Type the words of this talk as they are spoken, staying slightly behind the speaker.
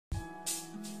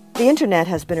The internet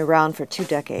has been around for 2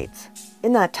 decades.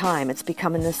 In that time, it's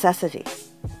become a necessity,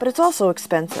 but it's also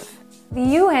expensive. The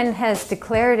UN has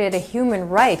declared it a human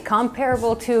right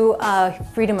comparable to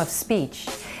freedom of speech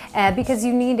because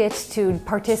you need it to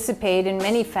participate in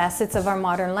many facets of our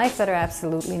modern life that are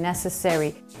absolutely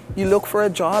necessary. You look for a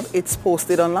job, it's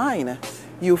posted online.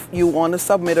 You want to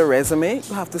submit a resume,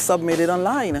 you have to submit it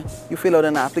online. You fill out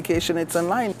an application, it's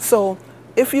online. So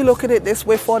if you look at it this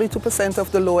way, 42%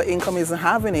 of the lower income isn't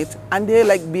having it, and they're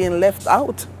like being left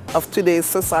out of today's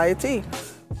society.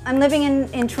 I'm living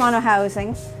in Toronto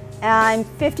housing. I'm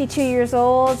 52 years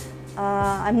old.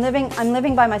 I'm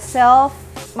living by myself.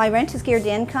 My rent is geared to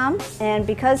income, and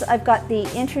because I've got the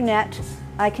internet,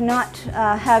 I cannot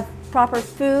have proper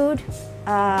food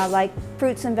like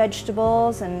fruits and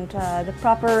vegetables and the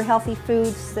proper healthy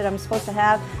foods that I'm supposed to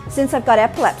have since I've got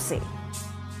epilepsy.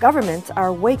 Governments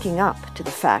are waking up to the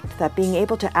fact that being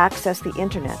able to access the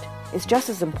internet is just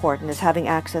as important as having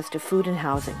access to food and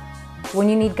housing. When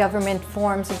you need government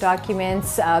forms or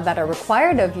documents that are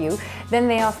required of you, then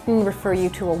they often refer you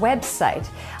to a website.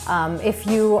 If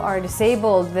you are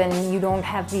disabled, then you don't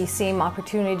have the same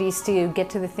opportunities to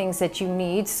get to the things that you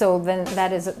need, so then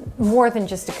that is more than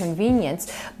just a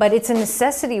convenience, but it's a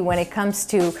necessity when it comes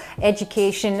to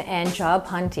education and job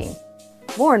hunting.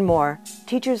 More and more,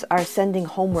 teachers are sending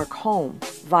homework home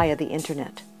via the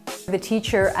internet. The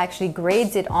teacher actually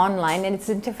grades it online, and it's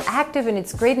interactive and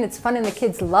it's great and it's fun and the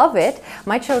kids love it.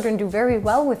 My children do very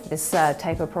well with this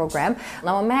type of program.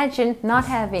 Now imagine not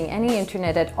having any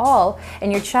internet at all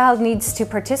and your child needs to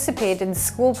participate in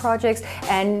school projects,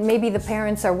 and maybe the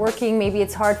parents are working, maybe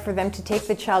it's hard for them to take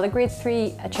the child. At grade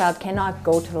 3, a child cannot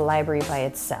go to the library by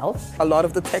itself. A lot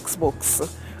of the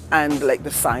textbooks and like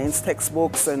the science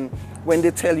textbooks, and when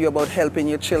they tell you about helping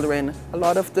your children, a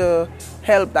lot of the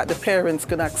help that the parents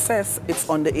can access, it's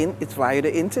via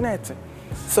the internet.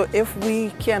 So if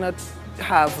we cannot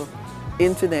have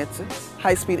internet,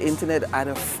 high-speed internet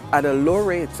at a low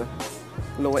rate,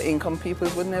 lower income people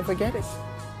would never get it.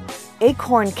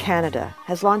 ACORN Canada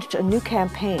has launched a new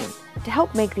campaign to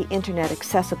help make the internet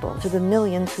accessible to the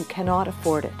millions who cannot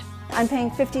afford it. I'm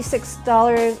paying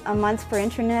 $56 a month for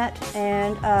internet,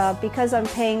 and because I'm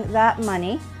paying that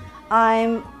money,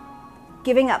 I'm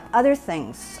giving up other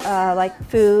things like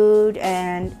food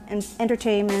and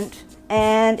entertainment,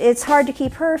 and it's hard to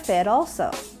keep her fed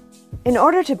also. In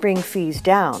order to bring fees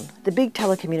down, the big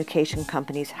telecommunication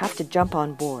companies have to jump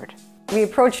on board. We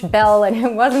approached Bell and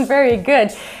it wasn't very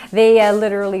good. They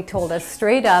literally told us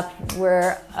straight up,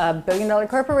 we're a billion-dollar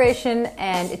corporation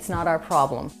and it's not our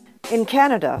problem. In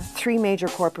Canada, 3 major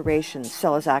corporations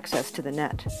sell us access to the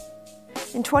net.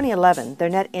 In 2011, their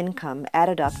net income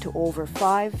added up to over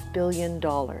 $5 billion.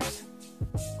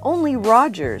 Only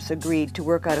Rogers agreed to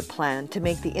work out a plan to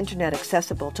make the internet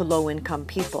accessible to low-income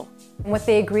people. What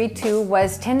they agreed to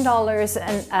was $10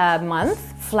 a month,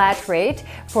 flat rate,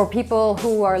 for people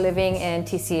who are living in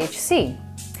TCHC.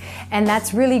 And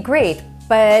that's really great.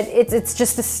 But it's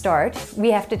just a start.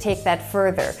 We have to take that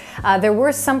further. There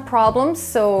were some problems,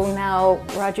 so now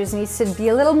Rogers needs to be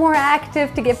a little more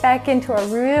active to get back into our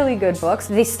really good books.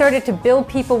 They started to bill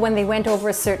people when they went over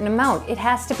a certain amount. It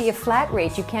has to be a flat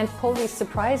rate. You can't pull these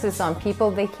surprises on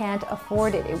people. They can't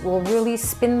afford it. It will really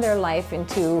spin their life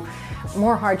into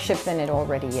more hardship than it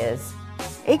already is.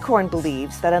 ACORN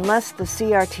believes that unless the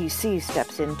CRTC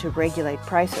steps in to regulate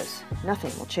prices,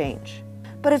 nothing will change.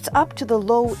 But it's up to the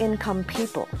low-income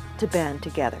people to band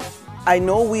together. I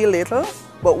know we're little,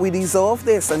 but we deserve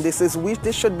this, and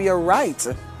this should be a right.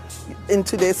 In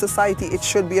today's society, it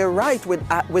should be a right with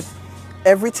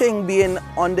everything being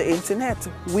on the internet.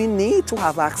 We need to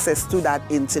have access to that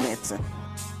internet.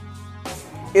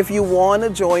 If you want to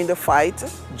join the fight,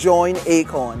 join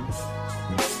ACORN.